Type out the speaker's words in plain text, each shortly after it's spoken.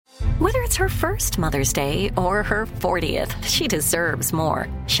Whether it's her first Mother's Day or her 40th, she deserves more.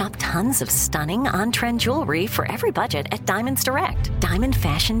 Shop tons of stunning on-trend jewelry for every budget at Diamonds Direct. Diamond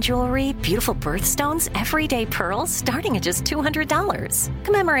fashion jewelry, beautiful birthstones, everyday pearls starting at just $200.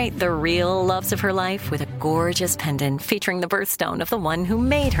 Commemorate the real loves of her life with a gorgeous pendant featuring the birthstone of the one who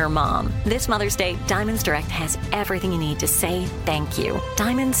made her mom. This Mother's Day, Diamonds Direct has everything you need to say thank you.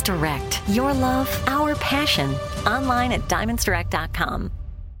 Diamonds Direct. Your love, our passion. Online at diamondsdirect.com.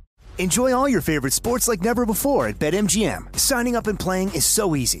 Enjoy all your favorite sports like never before at BetMGM. Signing up and playing is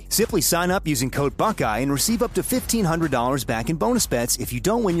so easy. Simply sign up using code Buckeye and receive up to $1,500 back in bonus bets if you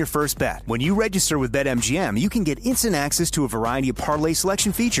don't win your first bet. When you register with BetMGM, you can get instant access to a variety of parlay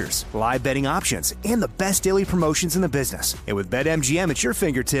selection features, live betting options, and the best daily promotions in the business. And with BetMGM at your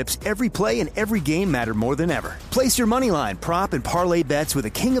fingertips, every play and every game matter more than ever. Place your moneyline, prop, and parlay bets with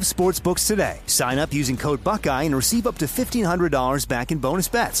the king of sportsbooks today. Sign up using code Buckeye and receive up to $1,500 back in bonus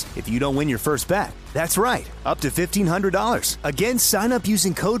bets if you don't win your first bet. That's right, up to $1,500. Again, sign up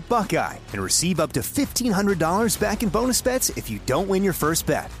using code Buckeye and receive up to $1,500 back in bonus bets if you don't win your first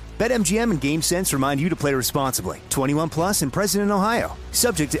bet. BetMGM and GameSense remind you to play responsibly. 21 plus and present in Ohio.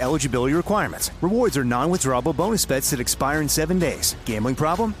 Subject to eligibility requirements. Rewards are non-withdrawable bonus bets that expire in 7 days. Gambling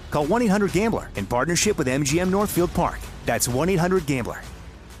problem? Call 1-800-GAMBLER in partnership with MGM Northfield Park. That's 1-800-GAMBLER.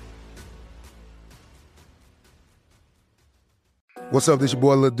 What's up, this your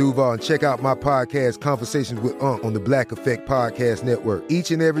boy Lil Duval, and check out my podcast, Conversations with Unc, on the Black Effect Podcast Network.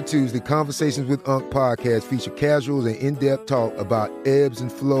 Each and every Tuesday, Conversations with Unc podcast feature casuals and in-depth talk about ebbs and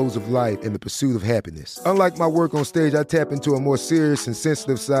flows of life and the pursuit of happiness. Unlike my work on stage, I tap into a more serious and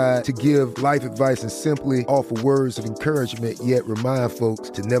sensitive side to give life advice and simply offer words of encouragement, yet remind folks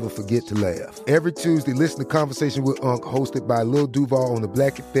to never forget to laugh. Every Tuesday, listen to Conversation with Unc, hosted by Lil Duval on the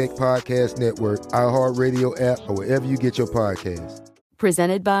Black Effect Podcast Network, iHeartRadio app, or wherever you get your podcasts.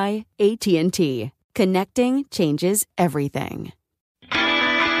 Presented by AT&T. Connecting changes everything.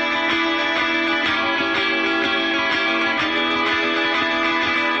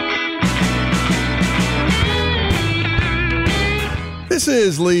 This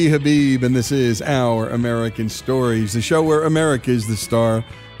is Lee Habib, and this is Our American Stories, the show where America is the star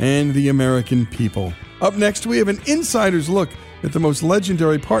and the American people. Up next, we have an insider's look at the most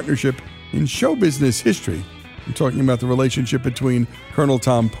legendary partnership in show business history. I'm talking about the relationship between Colonel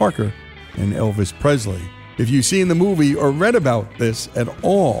Tom Parker and Elvis Presley. If you've seen the movie or read about this at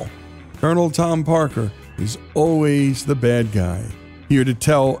all, Colonel Tom Parker is always the bad guy. Here to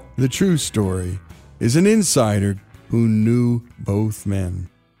tell the true story is an insider who knew both men.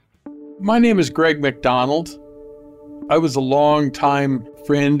 My name is Greg McDonald. I was a long-time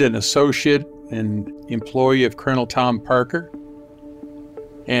friend and associate and employee of Colonel Tom Parker.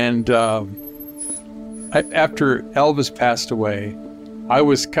 And after Elvis passed away, I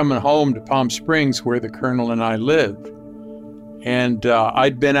was coming home to Palm Springs where the Colonel and I lived. And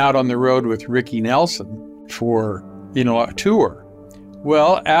I'd been out on the road with Ricky Nelson for, a tour.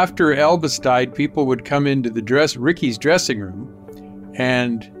 Well, after Elvis died, people would come into Ricky's dressing room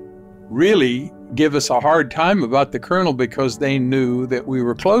and really give us a hard time about the Colonel because they knew that we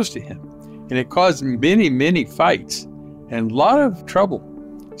were close to him. And it caused many, many fights and a lot of trouble.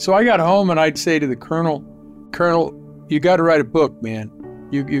 So I got home and I'd say to the Colonel, you got to write a book, man.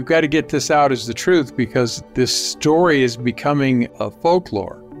 You've got to get this out as the truth because this story is becoming a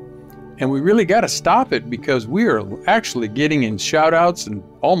folklore. And we really got to stop it because we are actually getting in shout-outs and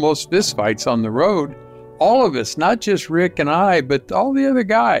almost fistfights on the road. All of us, not just Rick and I, but all the other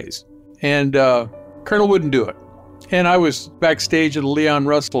guys. And Colonel wouldn't do it. And I was backstage at the Leon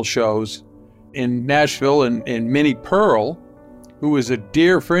Russell shows in Nashville and Minnie Pearl, who was a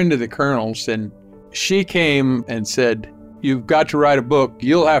dear friend of the Colonel's, and she came and said, "You've got to write a book.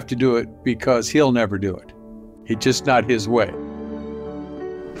 You'll have to do it because he'll never do it. It's just not his way."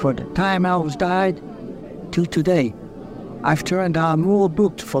 For the time Elvis died to today, I've turned down more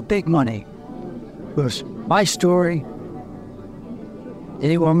books for big money. Because my story,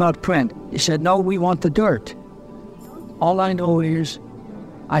 they will not print. He said, "No, we want the dirt." All I know is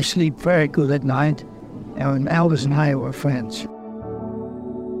I sleep very good at night, and Elvis and I were friends.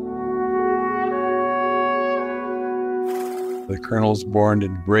 The Colonel's born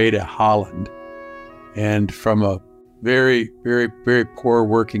in Breda, Holland, and from a very, very, very poor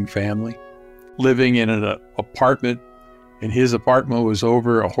working family, living in an apartment, and his apartment was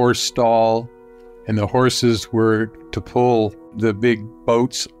over a horse stall, and the horses were to pull the big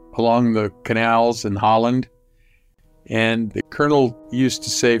boats along the canals in Holland. And the Colonel used to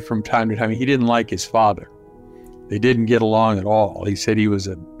say from time to time he didn't like his father. They didn't get along at all. He said he was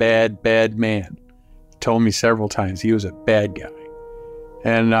a bad, bad man. He told me several times he was a bad guy.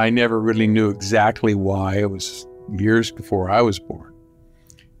 And I never really knew exactly why. It was years before I was born.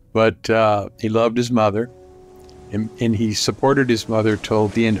 But he loved his mother, and he supported his mother till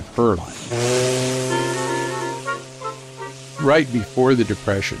the end of her life. Right before the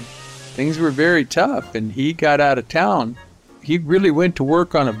Depression, things were very tough, and he got out of town. He really went to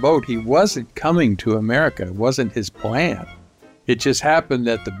work on a boat. He wasn't coming to America. It wasn't his plan. It just happened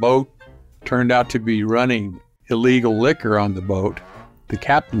that the boat turned out to be running illegal liquor on the boat. The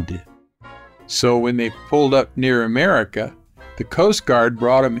captain did. So when they pulled up near America, the Coast Guard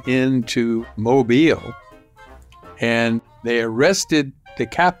brought him into Mobile, and they arrested the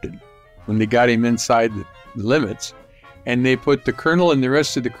captain when they got him inside the limits, and they put the colonel and the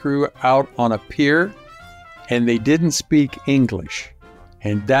rest of the crew out on a pier, and they didn't speak English.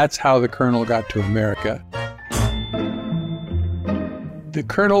 And that's how the colonel got to America. The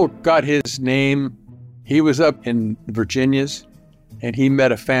colonel got his name. He was up in Virginia's, and he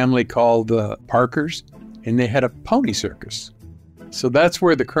met a family called the Parkers, and they had a pony circus. So that's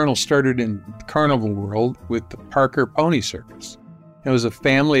where the colonel started in the carnival world, with the Parker Pony Circus. It was a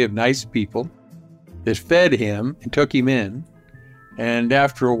family of nice people that fed him and took him in. And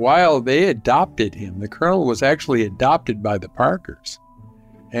after a while, they adopted him. The colonel was actually adopted by the Parkers.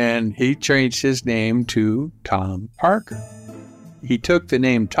 And he changed his name to Tom Parker. He took the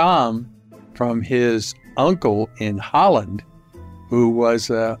name Tom from his uncle in Holland, who was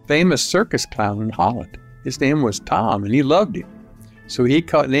a famous circus clown in Holland. His name was Tom, and he loved him. So he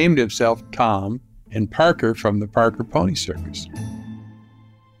named himself Tom and Parker from the Parker Pony Circus.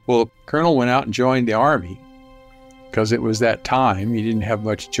 Well, the colonel went out and joined the Army because it was that time. He didn't have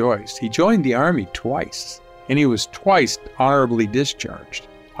much choice. He joined the Army twice, and he was twice honorably discharged.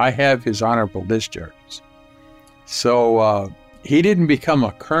 I have his honorable discharges. So he didn't become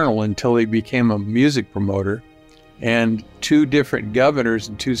a colonel until he became a music promoter, and 2 different governors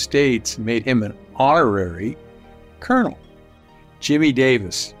in 2 states made him an honorary colonel. Jimmy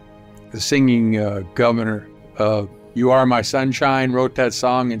Davis, the singing governor of You Are My Sunshine, wrote that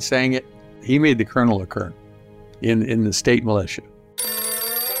song and sang it. He made the colonel a colonel in the state militia.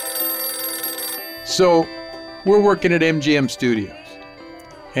 So we're working at MGM Studios,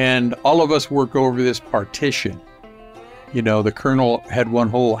 and all of us work over this partition. You know, the colonel had one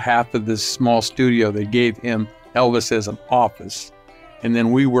whole half of this small studio. They gave him Elvis as an office, and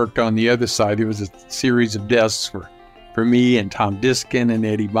then we worked on the other side. There was a series of desks for me and Tom Diskin and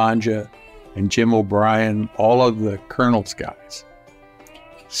Eddie Banja and Jim O'Brien, all of the colonel's guys.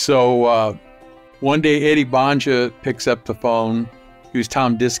 So one day Eddie Banja picks up the phone. He was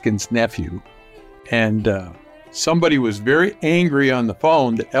Tom Diskin's nephew, and somebody was very angry on the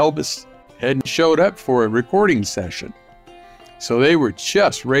phone that Elvis hadn't showed up for a recording session. So they were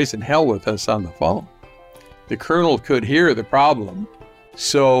just raising hell with us on the phone. The colonel could hear the problem.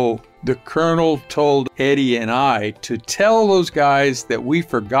 So the colonel told Eddie and I to tell those guys that we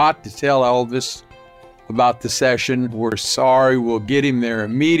forgot to tell Elvis about the session. We're sorry, we'll get him there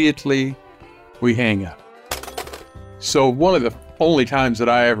immediately. We hang up. So one of the only times that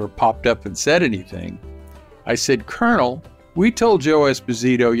I ever popped up and said anything, I said, Colonel, we told Joe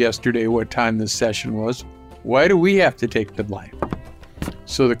Esposito yesterday what time this session was. Why do we have to take the blame?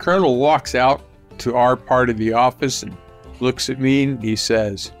 So the colonel walks out to our part of the office and looks at me and he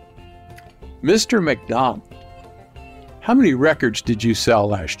says, Mr. McDonald, how many records did you sell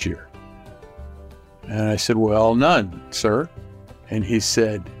last year? And I said, well, none, sir. And he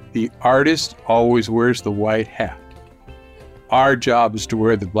said, the artist always wears the white hat. Our job is to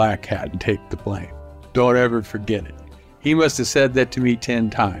wear the black hat and take the blame. Don't ever forget it. He must have said that to me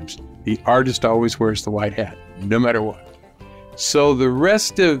 10 times. The artist always wears the white hat, no matter what. So the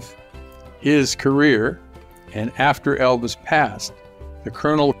rest of his career, and after Elvis passed, the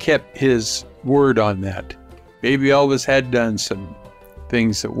colonel kept his word on that. Maybe Elvis had done some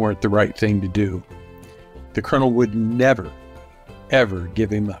things that weren't the right thing to do. The colonel would never, ever give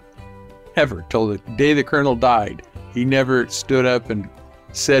him up. Ever. Till the day the colonel died, he never stood up and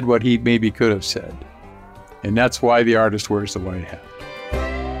said what he maybe could have said. And that's why the artist wears the white hat.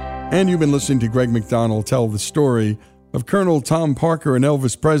 And you've been listening to Greg McDonald tell the story of Colonel Tom Parker and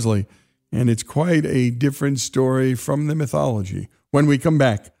Elvis Presley. And it's quite a different story from the mythology. When we come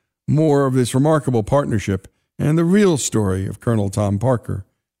back, more of this remarkable partnership and the real story of Colonel Tom Parker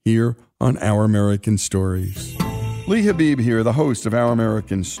here on Our American Stories. Lee Habib here, the host of Our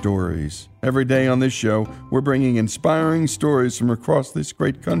American Stories. Every day on this show, we're bringing inspiring stories from across this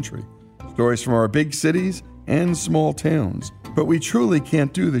great country. Stories from our big cities and small towns. But we truly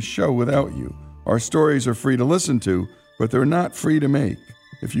can't do this show without you. Our stories are free to listen to, but they're not free to make.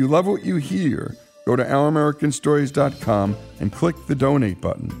 If you love what you hear, go Go to OurAmericanStories.com and click the donate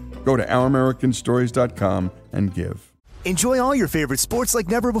button. Go to OurAmericanStories.com and give. Enjoy all your favorite sports like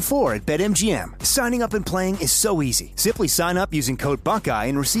never before at BetMGM. Signing up and playing is so easy. Simply sign up using code Buckeye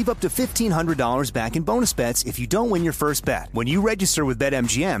and receive up to $1,500 back in bonus bets if you don't win your first bet. When you register with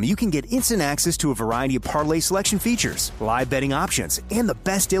BetMGM, you can get instant access to a variety of parlay selection features, live betting options, and the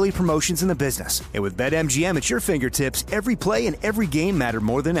best daily promotions in the business. And with BetMGM at your fingertips, every play and every game matter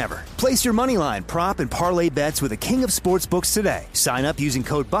more than ever. Place your moneyline, prop, and parlay bets with the king of sportsbooks today. Sign up using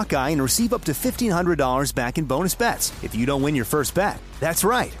code Buckeye and receive up to $1,500 back in bonus bets if you don't win your first bet. That's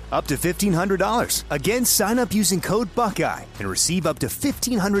right, up to $1,500. Again, sign up using code Buckeye and receive up to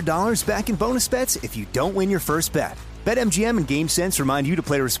 $1,500 back in bonus bets if you don't win your first bet. BetMGM and GameSense remind you to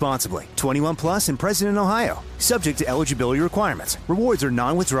play responsibly. 21 plus and present in Ohio. Subject to eligibility requirements. Rewards are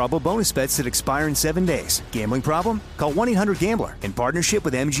non-withdrawable bonus bets that expire in 7 days. Gambling problem? Call 1-800-GAMBLER in partnership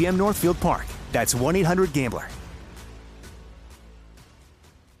with MGM Northfield Park. That's 1-800-GAMBLER.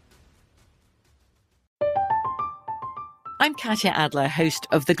 I'm Katya Adler, host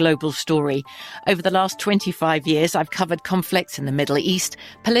of The Global Story. Over the last 25 years, I've covered conflicts in the Middle East,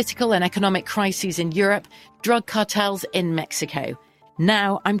 political and economic crises in Europe, drug cartels in Mexico.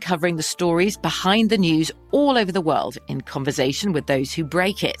 Now I'm covering the stories behind the news all over the world in conversation with those who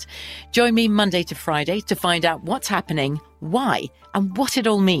break it. Join me Monday to Friday to find out what's happening, why, and what it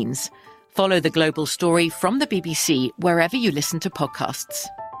all means. Follow The Global Story from the BBC wherever you listen to podcasts.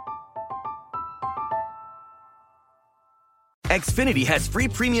 Xfinity has free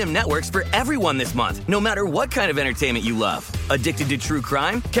premium networks for everyone this month, no matter what kind of entertainment you love. Addicted to true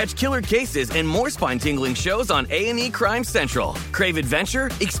crime? Catch killer cases and more spine-tingling shows on A&E Crime Central. Crave adventure?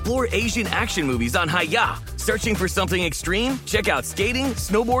 Explore Asian action movies on Hi-Ya. Searching for something extreme? Check out skating,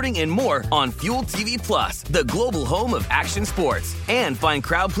 snowboarding, and more on Fuel TV Plus, the global home of action sports. And find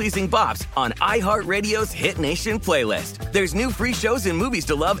crowd-pleasing bops on iHeartRadio's Hit Nation playlist. There's new free shows and movies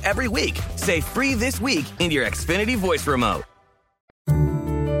to love every week. Say free this week in your Xfinity voice remote.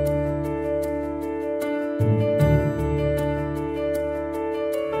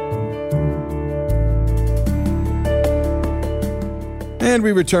 And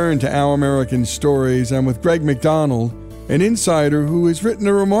we return to Our American Stories. I'm with Greg McDonald, an insider who has written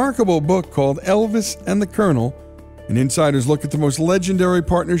a remarkable book called Elvis and the Colonel, an insider's look at the most legendary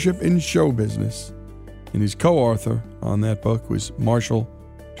partnership in show business. And his co-author on that book was Marshall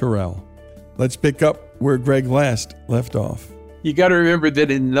Terrell. Let's pick up where Greg last left off. You got to remember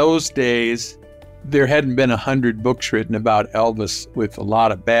that in those days, there hadn't been 100 books written about Elvis with a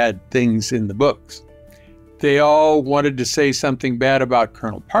lot of bad things in the books. They all wanted to say something bad about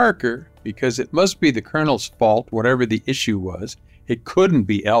Colonel Parker because it must be the Colonel's fault, whatever the issue was. It couldn't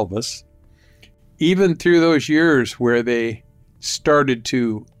be Elvis. Even through those years where they started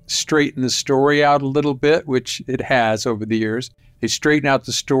to straighten the story out a little bit, which it has over the years, they straightened out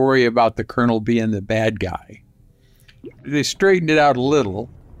the story about the Colonel being the bad guy. They straightened it out a little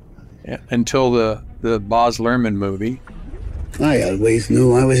until the Baz Luhrmann movie. I always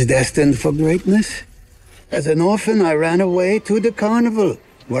knew I was destined for greatness. As an orphan, I ran away to the carnival,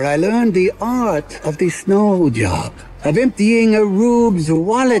 where I learned the art of the snow job, of emptying a rube's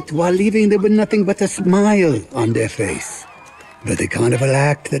wallet while leaving them with nothing but a smile on their face. But the carnival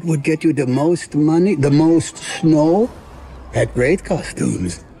act that would get you the most money, the most snow, had great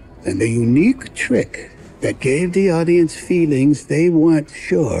costumes, and a unique trick that gave the audience feelings they weren't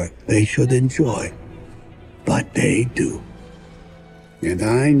sure they should enjoy. But they do. And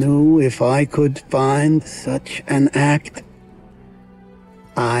I knew if I could find such an act,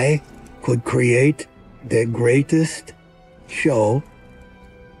 I could create the greatest show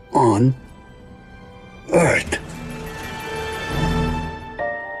on Earth.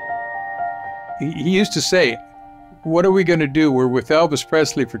 He used to say, what are we going to do? We're with Elvis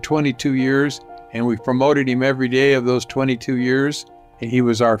Presley for 22 years, and we promoted him every day of those 22 years, and he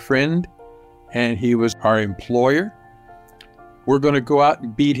was our friend, and he was our employer. We're going to go out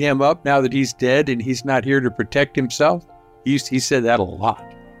and beat him up now that he's dead and he's not here to protect himself. He said that a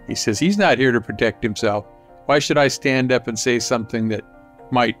lot. He says, he's not here to protect himself. Why should I stand up and say something that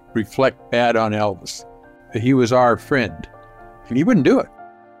might reflect bad on Elvis? That he was our friend. And he wouldn't do it.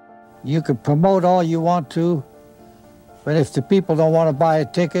 You can promote all you want to, but if the people don't want to buy a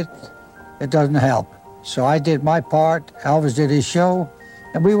ticket, it doesn't help. So I did my part, Elvis did his show,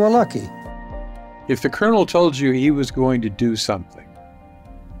 and we were lucky. If the Colonel told you he was going to do something,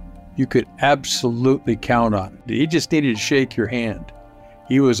 you could absolutely count on it. He just needed to shake your hand.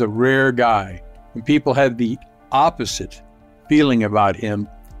 He was a rare guy. And people had the opposite feeling about him,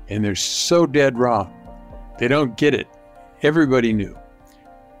 and they're so dead wrong. They don't get it. Everybody knew.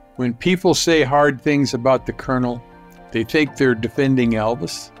 When people say hard things about the Colonel, they think they're defending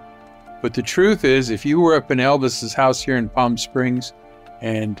Elvis. But the truth is, if you were up in Elvis's house here in Palm Springs,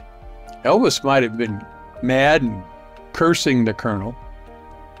 and Elvis might have been mad and cursing the Colonel,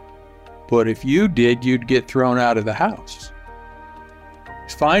 but if you did, you'd get thrown out of the house.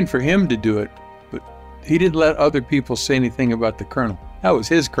 It's fine for him to do it, but he didn't let other people say anything about the Colonel. That was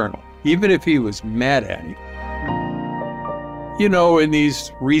his Colonel, even if he was mad at him. You know, in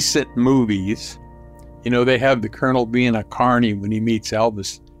these recent movies, you know, they have the Colonel being a carny when he meets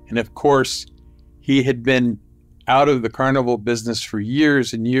Elvis. And of course, he had been out of the carnival business for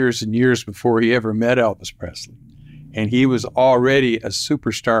years and years and years before he ever met Elvis Presley. And he was already a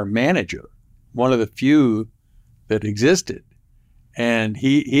superstar manager, one of the few that existed. And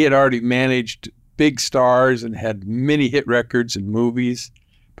he had already managed big stars and had many hit records and movies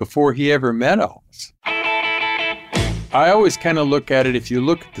before he ever met Elvis. I always kind of look at it, if you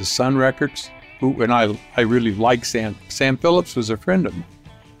look at the Sun records, and I really like Sam. Sam Phillips was a friend of mine,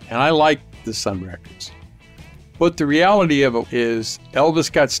 and I liked the Sun records. But the reality of it is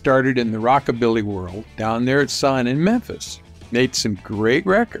Elvis got started in the rockabilly world down there at Sun in Memphis, made some great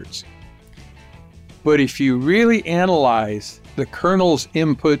records. But if you really analyze the Colonel's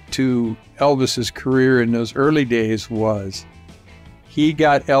input to Elvis's career in those early days was he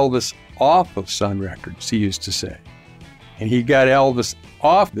got Elvis off of Sun Records, he used to say. And he got Elvis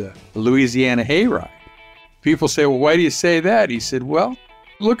off the Louisiana Hayride. People say, well, why do you say that? He said, well,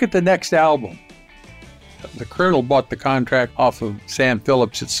 look at the next album. The Colonel bought the contract off of Sam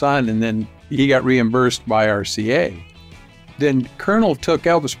Phillips at Sun, and then he got reimbursed by RCA. Then Colonel took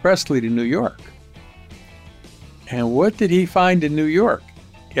Elvis Presley to New York. And what did he find in New York?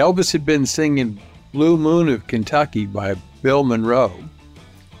 Elvis had been singing Blue Moon of Kentucky by Bill Monroe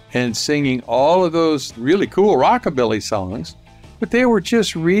and singing all of those really cool rockabilly songs, but they were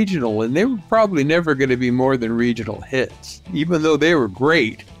just regional, and they were probably never going to be more than regional hits. Even though they were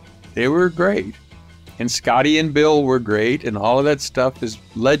great, they were great. And Scotty and Bill were great, and all of that stuff is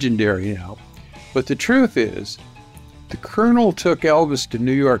legendary now. But the truth is, the Colonel took Elvis to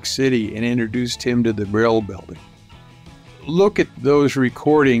New York City and introduced him to the Brill Building. Look at those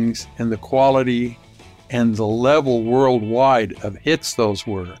recordings and the quality and the level worldwide of hits those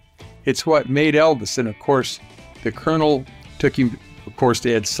were. It's what made Elvis. And of course, the Colonel took him, of course,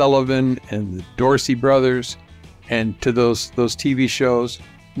 to Ed Sullivan and the Dorsey Brothers and to those TV shows.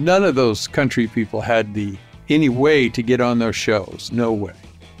 None of those country people had any way to get on those shows. No way.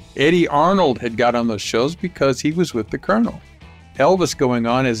 Eddie Arnold had got on those shows because he was with the Colonel. Elvis going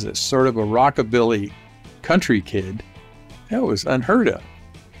on as a sort of a rockabilly country kid, that was unheard of.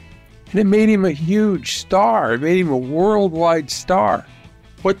 And it made him a huge star. It made him a worldwide star.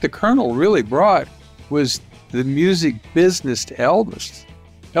 What the Colonel really brought was the music business to Elvis.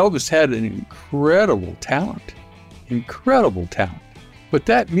 Elvis had an incredible talent. But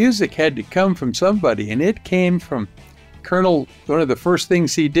that music had to come from somebody, and it came from Colonel. One of the first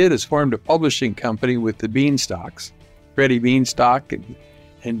things he did is formed a publishing company with the Beanstocks, Freddie Beanstock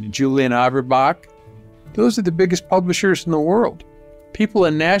and Julian Averbach. Those are the biggest publishers in the world. People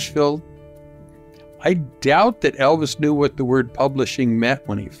in Nashville, I doubt that Elvis knew what the word publishing meant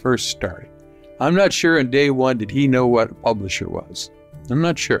when he first started. I'm not sure on day one did he know what a publisher was. I'm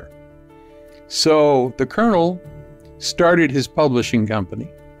not sure. So the Colonel started his publishing company,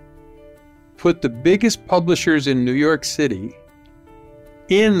 put the biggest publishers in New York City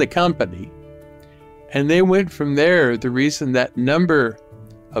in the company, and they went from there. The reason that number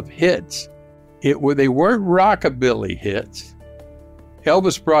of hits, they weren't rockabilly hits.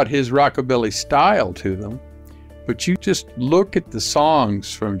 Elvis brought his rockabilly style to them, but you just look at the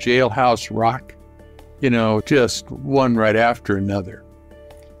songs from Jailhouse Rock, just one right after another.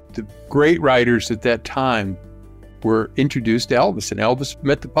 The great writers at that time were introduced to Elvis, and Elvis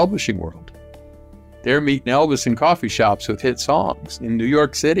met the publishing world. They're meeting Elvis in coffee shops with hit songs in New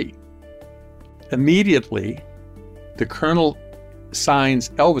York City. Immediately, the Colonel signs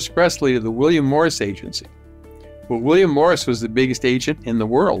Elvis Presley to the William Morris Agency. Well, William Morris was the biggest agent in the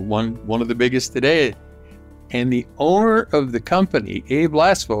world, one of the biggest today. And the owner of the company, Abe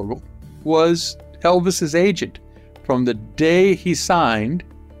Lasvogel, was Elvis's agent from the day he signed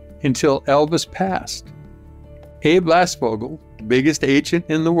until Elvis passed. Abe Lasvogel, the biggest agent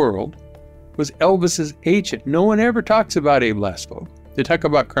in the world, was Elvis's agent. No one ever talks about Abe Lasvogel. They talk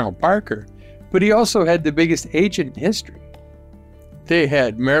about Colonel Parker, but he also had the biggest agent in history. They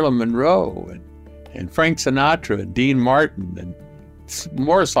had Marilyn Monroe and Frank Sinatra and Dean Martin, and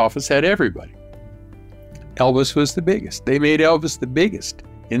Morris office had everybody. Elvis was the biggest. They made Elvis the biggest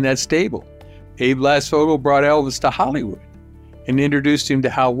in that stable. Abe Lasvogel brought Elvis to Hollywood. and introduced him to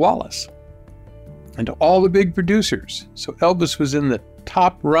Hal Wallace and to all the big producers. So Elvis was in the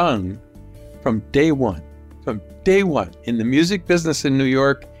top rung from day one in the music business in New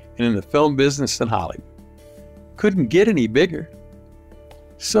York and in the film business in Hollywood. Couldn't get any bigger.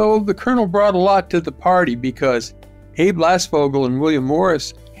 So the Colonel brought a lot to the party because Abe Lasvogel and William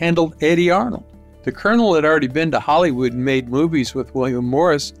Morris handled Eddie Arnold. The Colonel had already been to Hollywood and made movies with William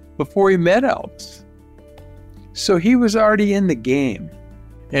Morris before he met Elvis. So he was already in the game.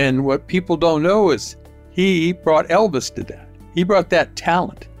 And what people don't know is he brought Elvis to that. He brought that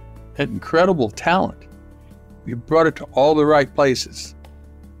talent, that incredible talent. He brought it to all the right places.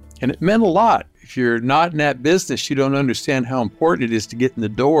 And it meant a lot. If you're not in that business, you don't understand how important it is to get in the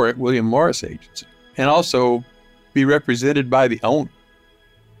door at William Morris Agency and also be represented by the owner.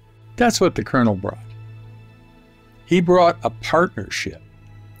 That's what the Colonel brought. He brought a partnership.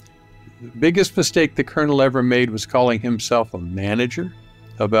 The biggest mistake the Colonel ever made was calling himself a manager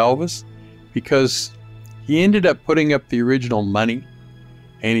of Elvis, because he ended up putting up the original money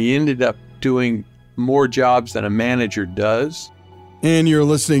and he ended up doing more jobs than a manager does. And you're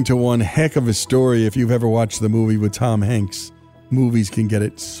listening to one heck of a story if you've ever watched the movie with Tom Hanks. Movies can get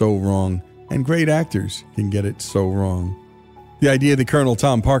it so wrong, and great actors can get it so wrong. The idea that Colonel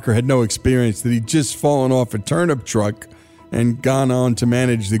Tom Parker had no experience, that he'd just fallen off a turnip truck and gone on to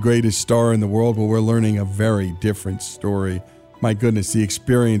manage the greatest star in the world, well, we're learning a very different story. My goodness, the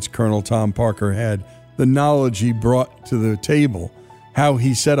experience Colonel Tom Parker had, the knowledge he brought to the table, how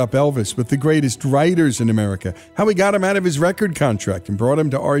he set up Elvis with the greatest writers in America, how he got him out of his record contract and brought him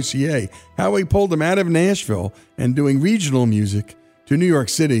to RCA, how he pulled him out of Nashville and doing regional music to New York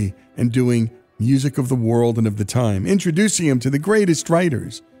City and doing music of the world and of the time, introducing him to the greatest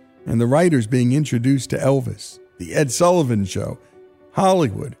writers, and the writers being introduced to Elvis, the Ed Sullivan Show,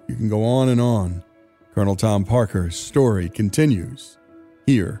 Hollywood. You can go on and on. Colonel Tom Parker's story continues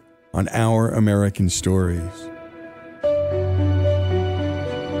here on Our American Stories.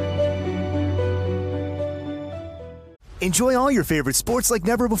 Enjoy all your favorite sports like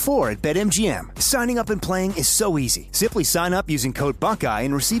never before at BetMGM. Signing up and playing is so easy. Simply sign up using code Buckeye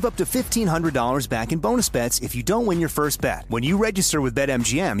and receive up to $1,500 back in bonus bets if you don't win your first bet. When you register with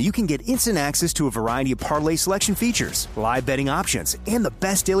BetMGM, you can get instant access to a variety of parlay selection features, live betting options, and the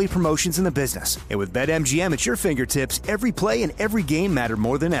best daily promotions in the business. And with BetMGM at your fingertips, every play and every game matter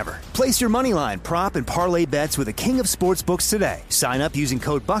more than ever. Place your moneyline, prop, and parlay bets with the king of sportsbooks today. Sign up using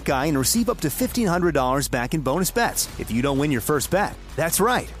code Buckeye and receive up to $1,500 back in bonus bets if you don't win your first bet. That's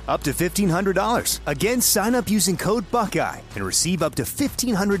right, up to $1,500. Again, sign up using code Buckeye and receive up to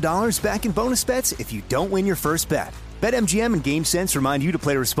 $1,500 back in bonus bets if you don't win your first bet. BetMGM and GameSense remind you to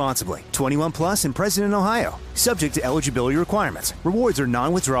play responsibly. 21 plus and present in Ohio. Subject to eligibility requirements. Rewards are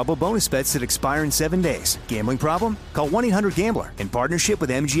non-withdrawable bonus bets that expire in 7 days. Gambling problem? Call 1-800-GAMBLER in partnership with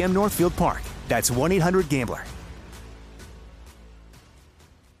MGM Northfield Park. That's 1-800-GAMBLER.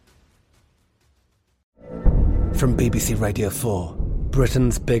 From BBC Radio 4,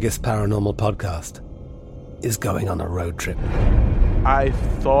 Britain's biggest paranormal podcast is going on a road trip. I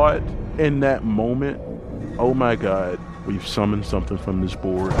thought in that moment, oh my God, we've summoned something from this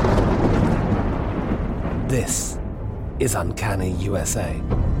board. This is Uncanny USA.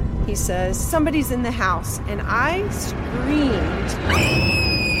 He says, somebody's in the house, and I screamed.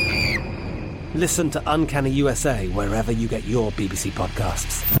 Listen to Uncanny USA wherever you get your BBC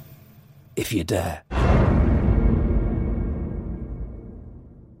podcasts, if you dare.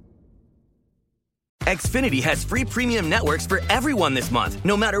 Xfinity has free premium networks for everyone this month,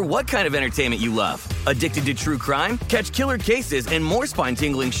 no matter what kind of entertainment you love. Addicted to true crime? Catch killer cases and more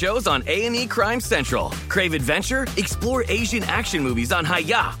spine-tingling shows on A&E Crime Central. Crave adventure? Explore Asian action movies on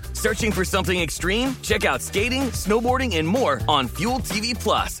Hi-Ya. Searching for something extreme? Check out skating, snowboarding, and more on Fuel TV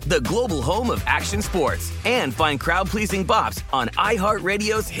Plus, the global home of action sports. And find crowd-pleasing bops on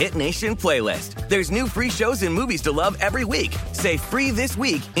iHeartRadio's Hit Nation playlist. There's new free shows and movies to love every week. Say free this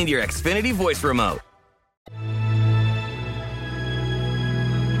week in your Xfinity voice remote.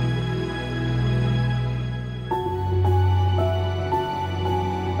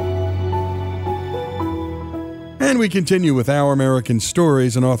 And we continue with Our American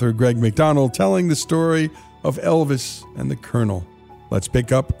Stories and author Greg McDonald telling the story of Elvis and the Colonel. Let's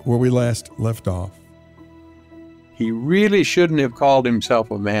pick up where we last left off. He really shouldn't have called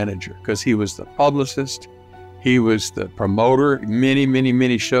himself a manager because he was the publicist. He was the promoter.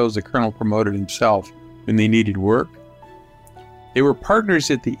 Many shows the Colonel promoted himself when they needed work. They were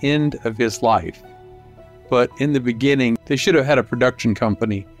partners at the end of his life. But in the beginning, they should have had a production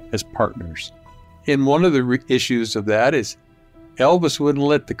company as partners. And one of the issues of that is Elvis wouldn't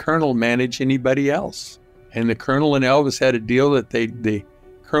let the Colonel manage anybody else. And the Colonel and Elvis had a deal that the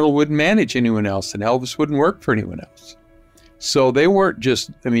Colonel wouldn't manage anyone else and Elvis wouldn't work for anyone else. So they weren't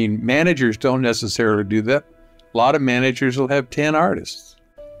just, managers don't necessarily do that. A lot of managers will have 10 artists.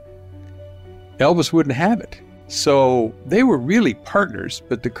 Elvis wouldn't have it. So they were really partners,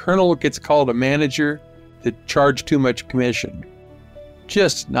 but the Colonel gets called a manager that charged too much commission.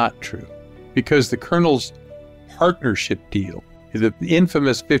 Just not true. Because the Colonel's partnership deal, the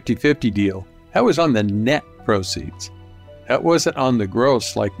infamous 50-50 deal, that was on the net proceeds. That wasn't on the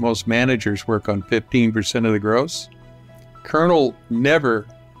gross like most managers work on 15% of the gross. Colonel never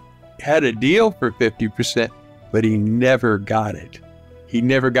had a deal for 50%, but he never got it. He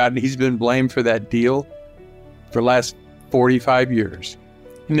never got it. He's been blamed for that deal for the last 45 years.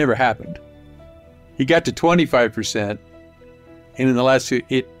 It never happened. He got to 25%, and in the last few,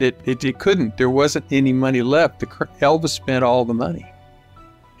 it couldn't. There wasn't any money left. Elvis spent all the money.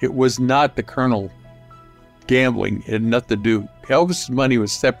 It was not the Colonel gambling. It had nothing to do. Elvis's money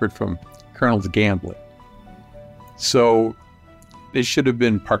was separate from Colonel's gambling. So they should have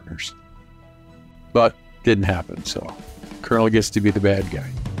been partners. But didn't happen, so Colonel gets to be the bad guy.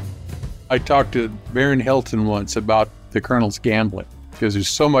 I talked to Baron Hilton once about the Colonel's gambling because there's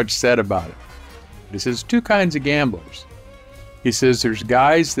so much said about it. He says, two kinds of gamblers. He says there's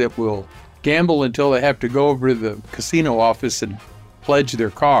guys that will gamble until they have to go over to the casino office and pledge their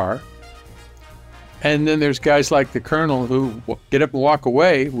car. And then there's guys like the Colonel who get up and walk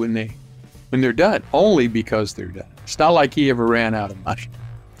away when they're done, only because they're done. It's not like he ever ran out of money.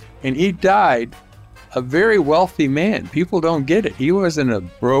 And he died a very wealthy man. People don't get it. He wasn't a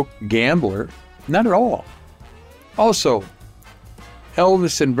broke gambler, not at all. Also,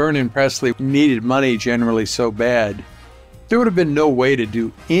 Elvis and Vernon Presley needed money generally so bad, there would have been no way to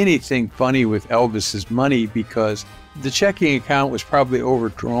do anything funny with Elvis's money because the checking account was probably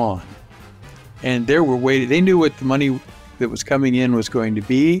overdrawn. And they knew what the money that was coming in was going to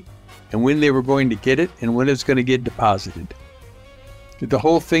be and when they were going to get it and when it's going to get deposited. The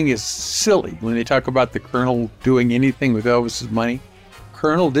whole thing is silly when they talk about the Colonel doing anything with Elvis's money.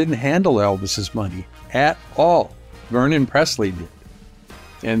 Colonel didn't handle Elvis's money at all. Vernon Presley did.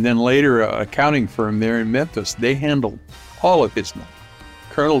 And then later, an accounting firm there in Memphis, they handled all of his money.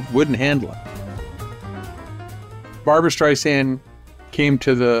 Colonel wouldn't handle it. Barbra Streisand came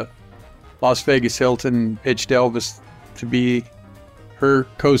to the Las Vegas Hilton and pitched Elvis to be her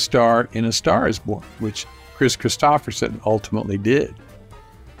co-star in A Star Is Born, which Chris Christopherson ultimately did.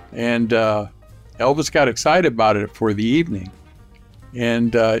 And Elvis got excited about it for the evening.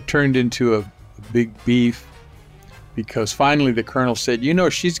 And it turned into a big beef because finally the Colonel said,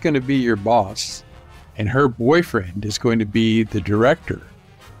 she's going to be your boss and her boyfriend is going to be the director.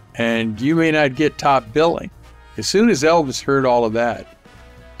 And you may not get top billing. As soon as Elvis heard all of that,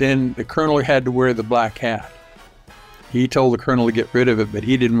 then the Colonel had to wear the black hat. He told the Colonel to get rid of it, but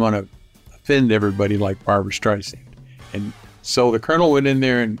he didn't want to offend everybody like Barbra Streisand. And so the Colonel went in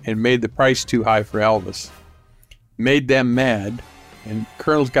there and made the price too high for Elvis, made them mad, and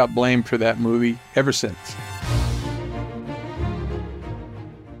Colonel's got blamed for that movie ever since.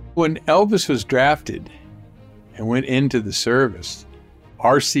 When Elvis was drafted and went into the service,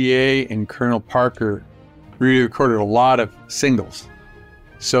 RCA and Colonel Parker re-recorded a lot of singles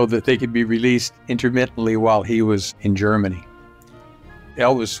so that they could be released intermittently while he was in Germany.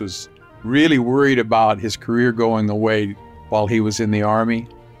 Elvis was really worried about his career going away while he was in the Army,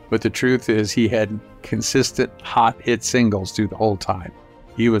 but the truth is he had consistent hot hit singles through the whole time.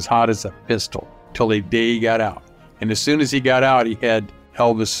 He was hot as a pistol till the day he got out. And as soon as he got out, he had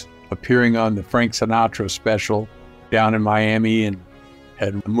Elvis appearing on the Frank Sinatra special down in Miami and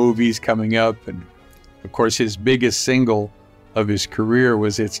had movies coming up. And of course, his biggest single of his career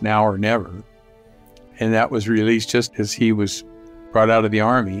was It's Now or Never. And that was released just as he was brought out of the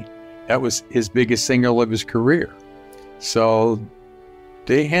Army. That was his biggest single of his career. So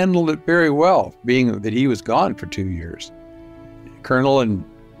they handled it very well, being that he was gone for 2 years. Colonel and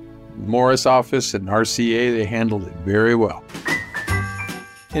Morris office and RCA, they handled it very well.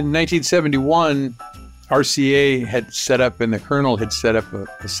 In 1971, RCA had set up and the Colonel had set up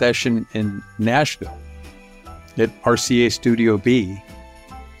a session in Nashville at RCA Studio B,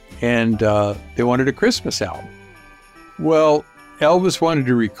 and they wanted a Christmas album. Well, Elvis wanted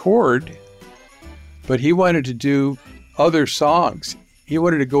to record, but he wanted to do other songs. He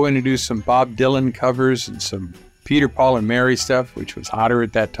wanted to go in and do some Bob Dylan covers and some Peter, Paul, and Mary stuff, which was hotter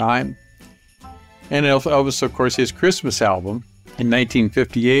at that time. And Elvis, of course, his Christmas album in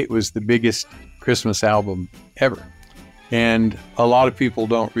 1958 was the biggest Christmas album ever. And a lot of people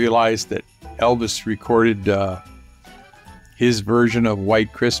don't realize that Elvis recorded his version of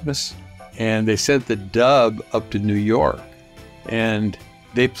White Christmas, and they sent the dub up to New York. And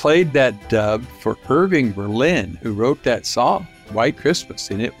they played that dub for Irving Berlin, who wrote that song, White Christmas.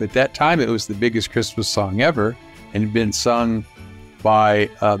 And at that time, it was the biggest Christmas song ever and had been sung by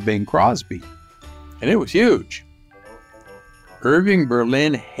Bing Crosby. And it was huge. Irving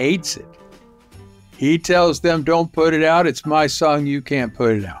Berlin hates it. He tells them, don't put it out. It's my song. You can't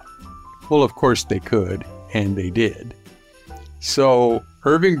put it out. Well, of course they could, and they did. So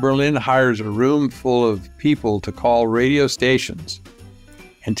Irving Berlin hires a room full of people to call radio stations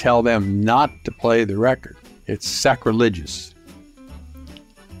and tell them not to play the record. It's sacrilegious.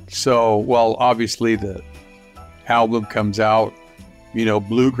 So, well, obviously the album comes out. You know,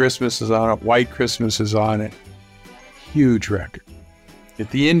 Blue Christmas is on it. White Christmas is on it. Huge record. At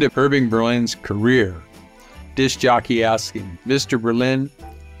the end of Irving Berlin's career, disc jockey asked him, Mr. Berlin,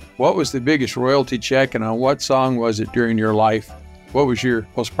 what was the biggest royalty check and on what song was it during your life? What was your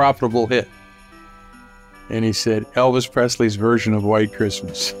most profitable hit? And he said, Elvis Presley's version of White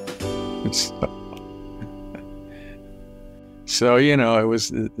Christmas. So, you know, it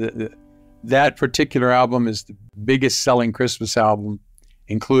was that particular album is the biggest selling Christmas album,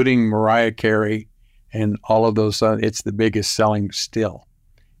 including Mariah Carey and all of those. It's the biggest selling still.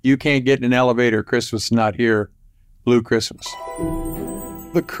 You can't get in an elevator Christmas and not hear Blue Christmas.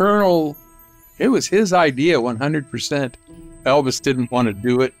 The Colonel, it was his idea 100%. Elvis didn't want to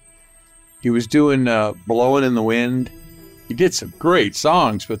do it. He was doing Blowin' in the Wind. He did some great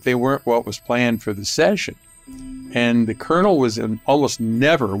songs, but they weren't what was planned for the session. And the Colonel almost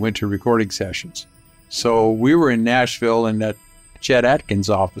never went to recording sessions. So we were in Nashville and at Chet Atkins'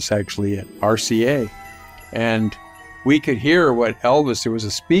 office, actually, at RCA. And we could hear what Elvis, there was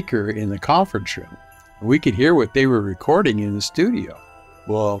a speaker in the conference room. We could hear what they were recording in the studio.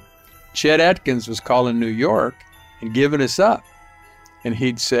 Well, Chet Atkins was calling New York and giving us up. And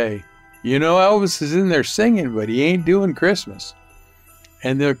he'd say, you know, Elvis is in there singing, but he ain't doing Christmas.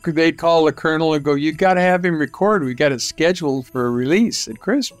 And they'd call the Colonel and go, you got to have him record. We got it scheduled for a release at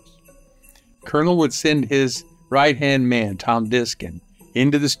Christmas. Colonel would send his right-hand man, Tom Diskin,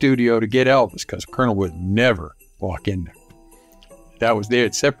 into the studio to get Elvis, because Colonel would never walk in there. That was there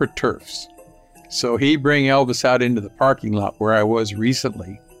at separate turfs. So he'd bring Elvis out into the parking lot where I was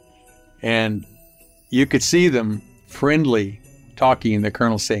recently, and you could see them friendly talking, and the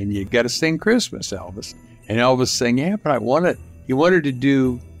Colonel saying, you got to sing Christmas, Elvis. And Elvis saying, yeah, but he wanted to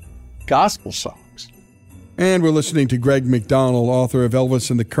do gospel songs. And we're listening to Greg McDonald, author of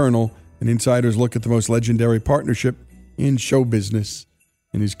Elvis and the Colonel, an insider's look at the most legendary partnership in show business.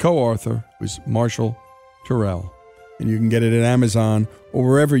 And his co-author was Marshall Terrell. And you can get it at Amazon or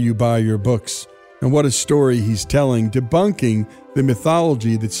wherever you buy your books. And what a story he's telling, debunking the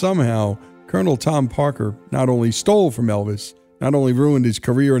mythology that somehow Colonel Tom Parker not only stole from Elvis, not only ruined his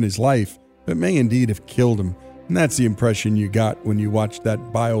career and his life, but may indeed have killed him. And that's the impression you got when you watched that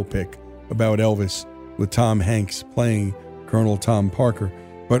biopic about Elvis with Tom Hanks playing Colonel Tom Parker.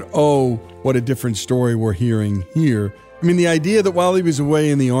 But oh, what a different story we're hearing here. I mean, the idea that while he was away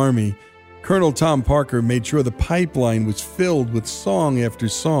in the Army, Colonel Tom Parker made sure the pipeline was filled with song after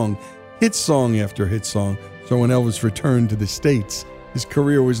song, hit song after hit song. So when Elvis returned to the States, his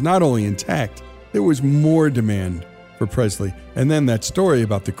career was not only intact, there was more demand for Presley. And then that story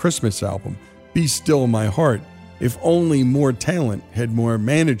about the Christmas album, Be Still My Heart. If only more talent had more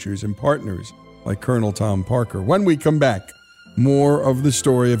managers and partners like Colonel Tom Parker. When we come back, more of the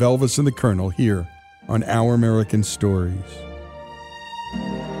story of Elvis and the Colonel here on Our American Stories.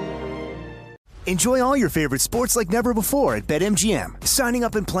 Enjoy all your favorite sports like never before at BetMGM. Signing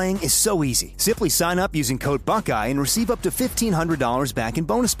up and playing is so easy. Simply sign up using code Buckeye and receive up to $1,500 back in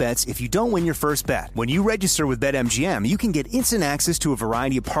bonus bets if you don't win your first bet. When you register with BetMGM, you can get instant access to a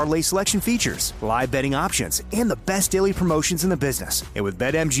variety of parlay selection features, live betting options, and the best daily promotions in the business. And with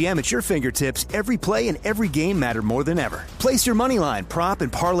BetMGM at your fingertips, every play and every game matter more than ever. Place your moneyline, prop,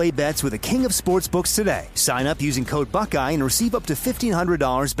 and parlay bets with the king of sportsbooks today. Sign up using code Buckeye and receive up to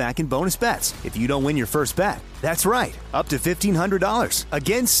 $1,500 back in bonus bets if you don't win your first bet. That's right, up to $1,500.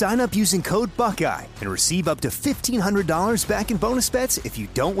 Again, sign up using code Buckeye and receive up to $1,500 back in bonus bets if you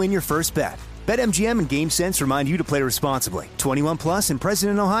don't win your first bet. BetMGM and GameSense remind you to play responsibly. 21 plus and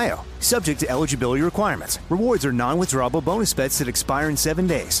present in Ohio. Subject to eligibility requirements. Rewards are non-withdrawable bonus bets that expire in 7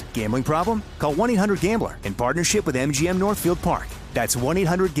 days. Gambling problem? Call 1-800-GAMBLER in partnership with MGM Northfield Park. That's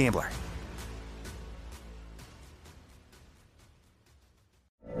 1-800-GAMBLER.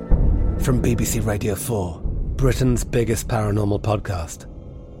 From BBC Radio 4, Britain's biggest paranormal podcast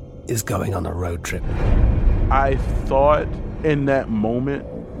is going on a road trip. I thought in that moment,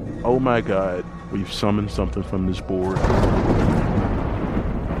 oh my God, we've summoned something from this board.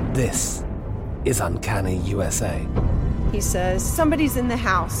 This is Uncanny USA. He says, somebody's in the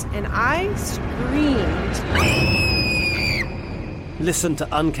house, and I screamed. Listen to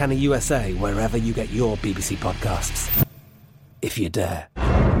Uncanny USA wherever you get your BBC podcasts, if you dare.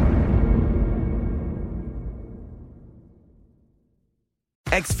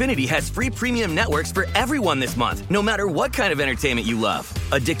 Xfinity has free premium networks for everyone this month, no matter what kind of entertainment you love.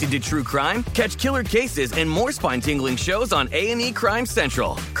 Addicted to true crime? Catch killer cases and more spine-tingling shows on A&E Crime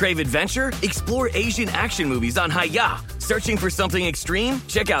Central. Crave adventure? Explore Asian action movies on Hi-YAH. Searching for something extreme?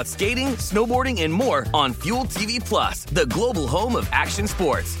 Check out skating, snowboarding, and more on Fuel TV Plus, the global home of action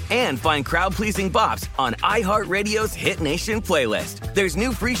sports. And find crowd-pleasing bops on iHeartRadio's Hit Nation playlist. There's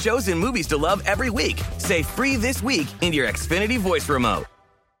new free shows and movies to love every week. Say free this week in your Xfinity voice remote.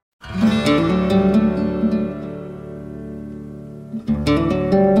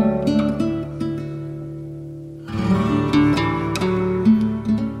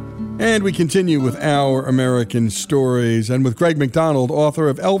 And we continue with Our American Stories, and with Greg McDonald, author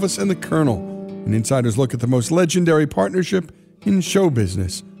of Elvis and the Colonel, an insider's look at the most legendary partnership in show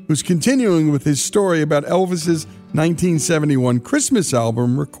business, who's continuing with his story about Elvis's 1971 Christmas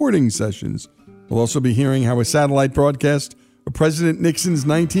album recording sessions. We'll also be hearing how a satellite broadcast of President Nixon's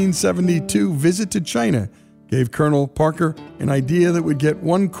 1972 visit to China gave Colonel Parker an idea that would get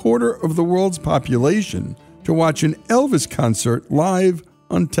 1/4 of the world's population to watch an Elvis concert live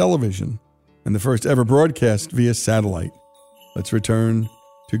on television, and the first ever broadcast via satellite. Let's return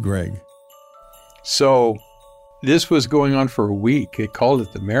to Greg. So this was going on for a week. They called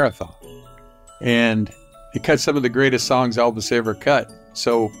it the marathon. And he cut some of the greatest songs Elvis ever cut.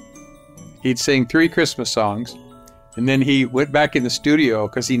 So he'd sing 3 Christmas songs, and then he went back in the studio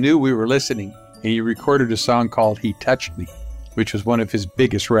because he knew we were listening, and he recorded a song called He Touched Me, which was one of his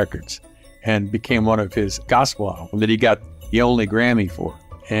biggest records and became one of his gospel albums that he got the only Grammy for.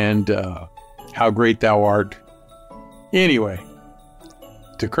 And How Great Thou Art. Anyway,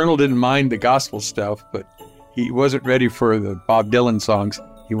 the Colonel didn't mind the gospel stuff, but he wasn't ready for the Bob Dylan songs.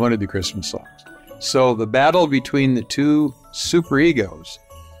 He wanted the Christmas songs. So the battle between the two superegos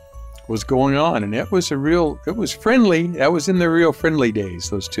was going on, and it was friendly. That was in the real friendly days,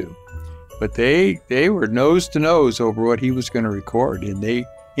 those two. But they were nose to nose over what he was going to record, and they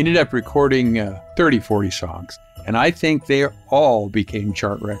ended up recording 30, 40 songs. And I think they all became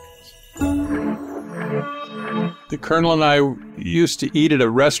chart records. The Colonel and I used to eat at a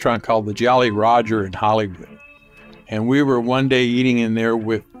restaurant called the Jolly Roger in Hollywood. And we were one day eating in there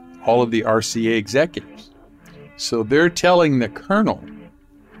with all of the RCA executives. So they're telling the Colonel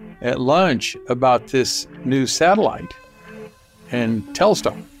at lunch about this new satellite and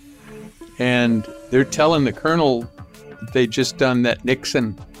Telstar. And they're telling the Colonel that they just done that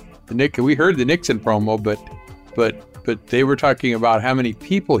Nixon. We heard the Nixon promo, but they were talking about how many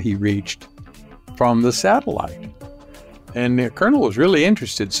people he reached from the satellite. And the Colonel was really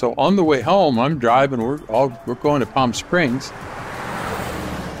interested. So on the way home, I'm driving, we're going to Palm Springs.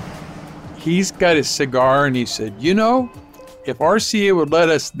 He's got his cigar and he said, you know, if RCA would let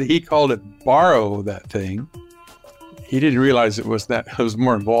us, he called it borrow that thing. He didn't realize it was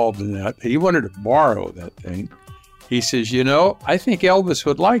more involved than that. He wanted to borrow that thing. He says, you know, I think Elvis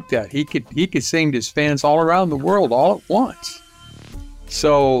would like that. He could sing to his fans all around the world all at once.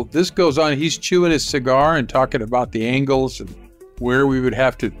 So this goes on. He's chewing his cigar and talking about the angles and where we would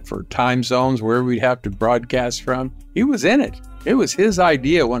have to, for time zones, where we'd have to broadcast from. He was in it. It was his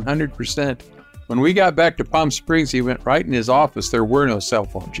idea 100%. When we got back to Palm Springs, he went right in his office. There were no cell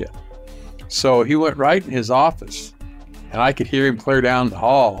phones yet. So he went right in his office, and I could hear him clear down the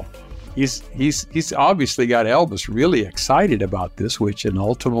hall. He's obviously got Elvis really excited about this, and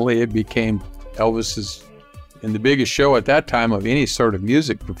ultimately it became Elvis's, and the biggest show at that time of any sort of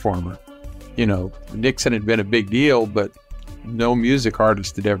music performer. You know, Nixon had been a big deal, but no music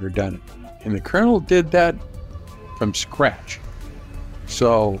artist had ever done it. And the Colonel did that from scratch.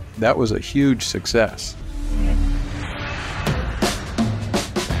 So that was a huge success.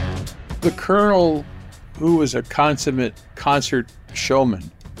 The Colonel, who was a consummate concert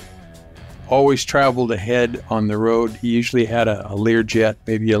showman, always traveled ahead on the road. He usually had a Learjet,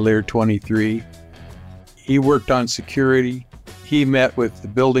 maybe a Lear 23. He worked on security. He met with the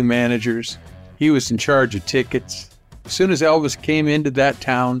building managers. He was in charge of tickets. As soon as Elvis came into that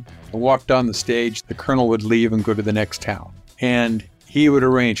town and walked on the stage, the Colonel would leave and go to the next town. And he would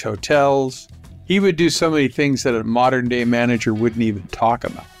arrange hotels. He would do so many things that a modern day manager wouldn't even talk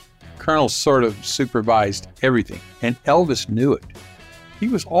about. Colonel sort of supervised everything, and Elvis knew it. He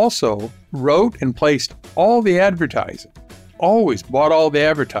was also wrote and placed all the advertising, always bought all the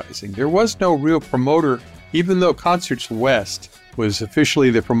advertising. There was no real promoter, even though Concerts West was officially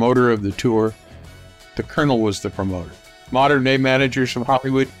the promoter of the tour. the Colonel was the promoter. Modern day managers from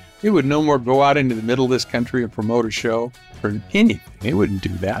Hollywood, they would no more go out into the middle of this country and promote a show for anything. They wouldn't do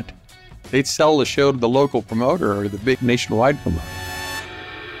that. They'd sell the show to the local promoter or the big nationwide promoter.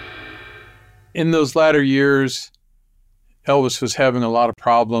 In those latter years, Elvis was having a lot of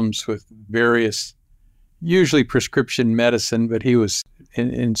problems with various, usually prescription medicine, but he was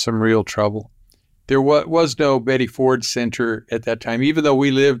in some real trouble. There was no Betty Ford Center at that time. Even though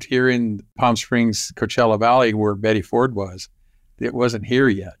we lived here in Palm Springs, Coachella Valley, where Betty Ford was, it wasn't here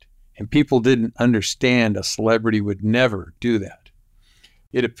yet. And people didn't understand a celebrity would never do that.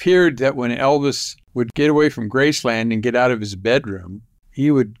 It appeared that when Elvis would get away from Graceland and get out of his bedroom,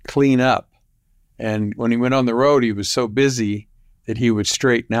 he would clean up. And when he went on the road, he was so busy that he would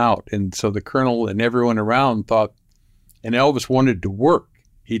straighten out. And so the Colonel and everyone around thought, and Elvis wanted to work.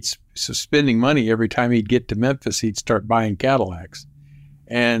 He's spending money every time he'd get to Memphis, he'd start buying Cadillacs.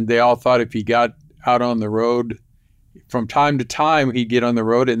 And they all thought if he got out on the road, from time to time, he'd get on the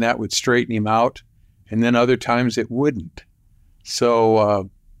road and that would straighten him out. And then other times it wouldn't. So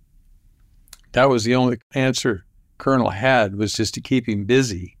that was the only answer Colonel had, was just to keep him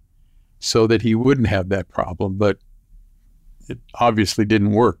busy so that he wouldn't have that problem. But it obviously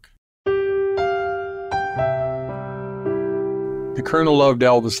didn't work. The Colonel loved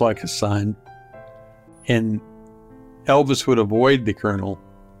Elvis like a son, and Elvis would avoid the Colonel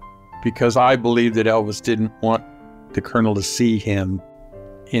because I believe that Elvis didn't want the Colonel to see him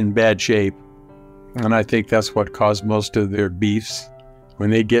in bad shape. And I think that's what caused most of their beefs. When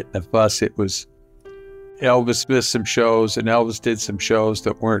they get in a fuss, it was Elvis missed some shows and Elvis did some shows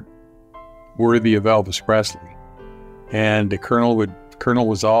that weren't worthy of Elvis Presley. And the Colonel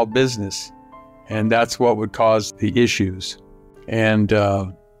was all business, and that's what would cause the issues. And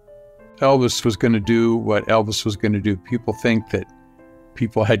Elvis was going to do what Elvis was going to do. People think that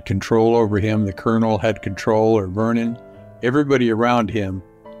people had control over him. The Colonel had control, or Vernon. Everybody around him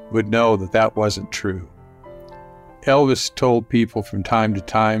would know that that wasn't true. Elvis told people from time to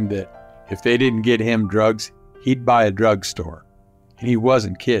time that if they didn't get him drugs, he'd buy a drugstore. And he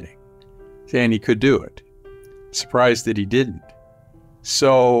wasn't kidding. And he could do it. Surprised that he didn't.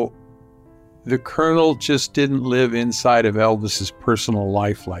 So the Colonel just didn't live inside of Elvis's personal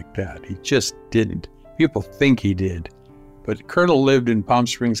life like that. He just didn't. People think he did. But Colonel lived in Palm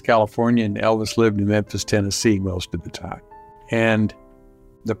Springs, California, and Elvis lived in Memphis, Tennessee most of the time. And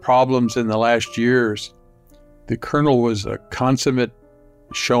the problems in the last years, the Colonel was a consummate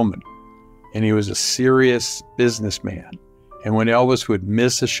showman, and he was a serious businessman. And when Elvis would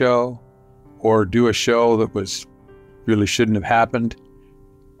miss a show or do a show that really shouldn't have happened,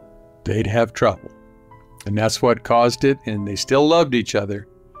 they'd have trouble. And that's what caused it, and they still loved each other.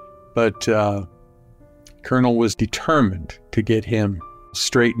 But Colonel was determined to get him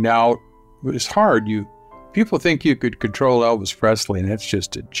straightened out. It was hard. People think you could control Elvis Presley, and that's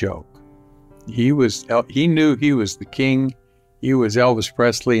just a joke. He knew he was the king. He was Elvis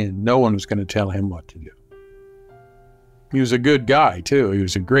Presley, and no one was going to tell him what to do. He was a good guy, too. He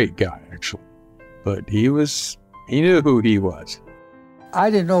was a great guy, actually. But he knew who he was. I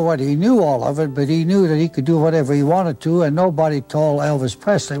didn't know what he knew all of it, but he knew that he could do whatever he wanted to, and nobody told Elvis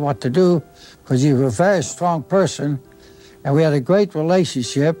Presley what to do, because he was a very strong person, and we had a great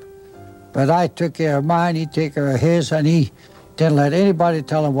relationship. But I took care of mine, he took care of his, and he didn't let anybody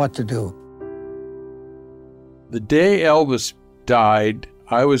tell him what to do. The day Elvis died,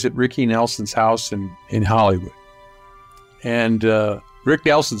 I was at Ricky Nelson's house in Hollywood. And Rick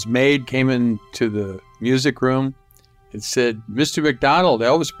Nelson's maid came into the music room and said, "Mr. McDonald,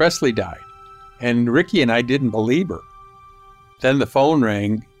 Elvis Presley died." And Ricky and I didn't believe her. Then the phone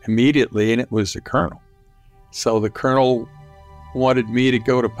rang immediately, and it was the Colonel. So the Colonel wanted me to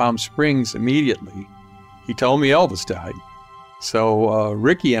go to Palm Springs immediately. He told me Elvis died. So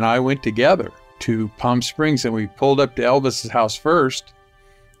Ricky and I went together to Palm Springs, and we pulled up to Elvis's house first.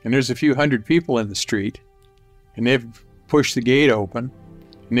 And there's a few hundred people in the street, and they've pushed the gate open,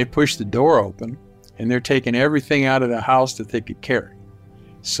 and they pushed the door open, and they're taking everything out of the house that they could carry.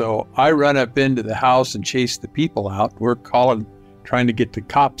 So I run up into the house and chase the people out. We're trying to get the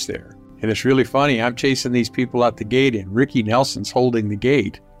cops there. And it's really funny. I'm chasing these people out the gate, and Ricky Nelson's holding the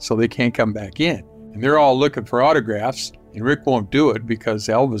gate so they can't come back in. And they're all looking for autographs, and Rick won't do it because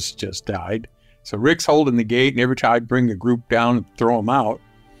Elvis just died. So Rick's holding the gate, and every time I'd bring a group down and throw them out.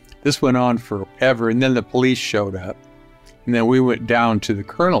 This went on forever, and then the police showed up. And then we went down to the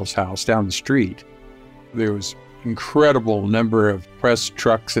Colonel's house down the street. There was an incredible number of press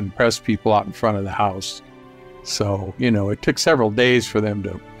trucks and press people out in front of the house. So, it took several days for them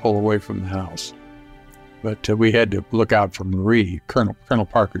to pull away from the house. But we had to look out for Marie, Colonel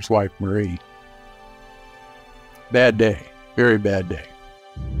Parker's wife, Marie. Bad day. Very bad day.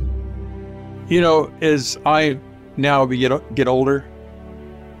 You know, as I now get older,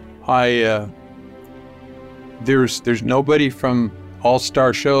 there's nobody from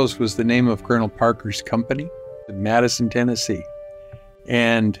All-Star Shows was the name of Colonel Parker's company in Madison, Tennessee.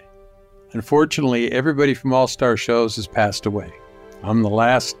 And unfortunately, everybody from All-Star Shows has passed away. I'm the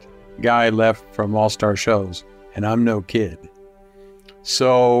last guy left from All-Star Shows, and I'm no kid.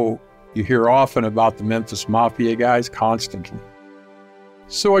 So you hear often about the Memphis Mafia guys constantly.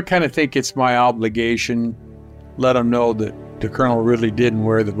 So I kind of think it's my obligation, let them know that the Colonel really didn't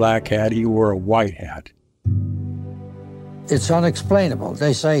wear the black hat, he wore a white hat. It's unexplainable.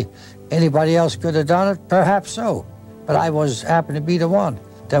 They say anybody else could have done it, perhaps so. But I happened to be the one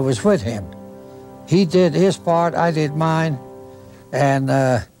that was with him. He did his part, I did mine, and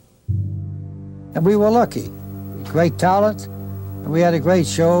we were lucky. Great talent, and we had a great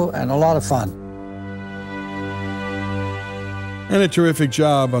show and a lot of fun. And a terrific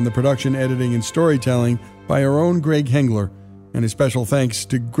job on the production, editing, and storytelling by our own Greg Hengler. And a special thanks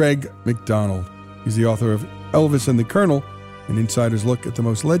to Greg McDonald. He's the author of Elvis and the Colonel, an insider's look at the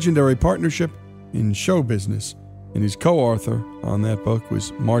most legendary partnership in show business. And his co-author on that book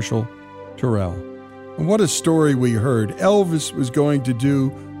was Marshall Terrell. And what a story we heard. Elvis was going to do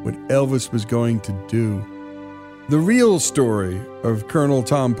what Elvis was going to do. The real story of Colonel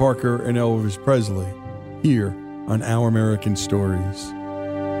Tom Parker and Elvis Presley, here on Our American Stories.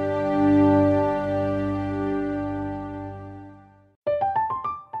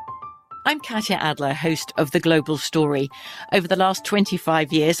 I'm Katya Adler, host of The Global Story. Over the last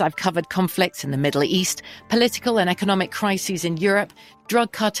 25 years, I've covered conflicts in the Middle East, political and economic crises in Europe,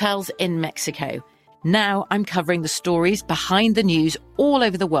 drug cartels in Mexico. Now I'm covering the stories behind the news all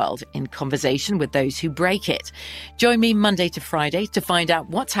over the world in conversation with those who break it. Join me Monday to Friday to find out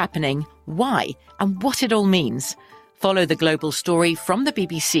what's happening, why, and what it all means. Follow The Global Story from the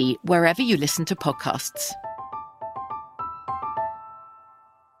BBC wherever you listen to podcasts.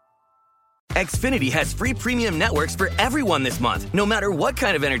 Xfinity has free premium networks for everyone this month, no matter what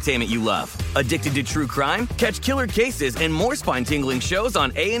kind of entertainment you love. Addicted to true crime? Catch killer cases and more spine-tingling shows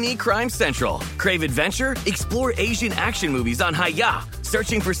on A&E Crime Central. Crave adventure? Explore Asian action movies on Hi-Ya.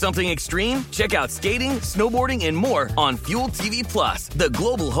 Searching for something extreme? Check out skating, snowboarding, and more on Fuel TV Plus, the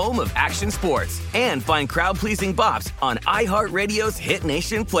global home of action sports. And find crowd-pleasing bops on iHeartRadio's Hit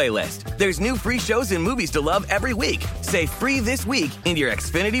Nation playlist. There's new free shows and movies to love every week. Say free this week in your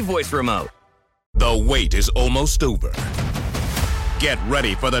Xfinity voice remote. The wait is almost over. Get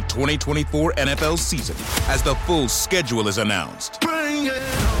ready for the 2024 NFL season as the full schedule is announced.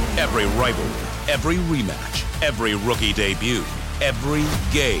 Every rivalry, every rematch, every rookie debut, every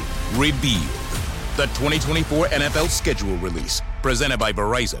game revealed. The 2024 NFL schedule release, presented by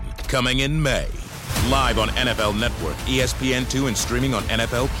Verizon, coming in May. Live on NFL Network, ESPN2, and streaming on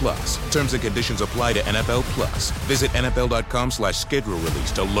NFL Plus. Terms and conditions apply to NFL Plus. Visit NFL.com/schedule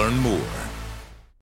release to learn more.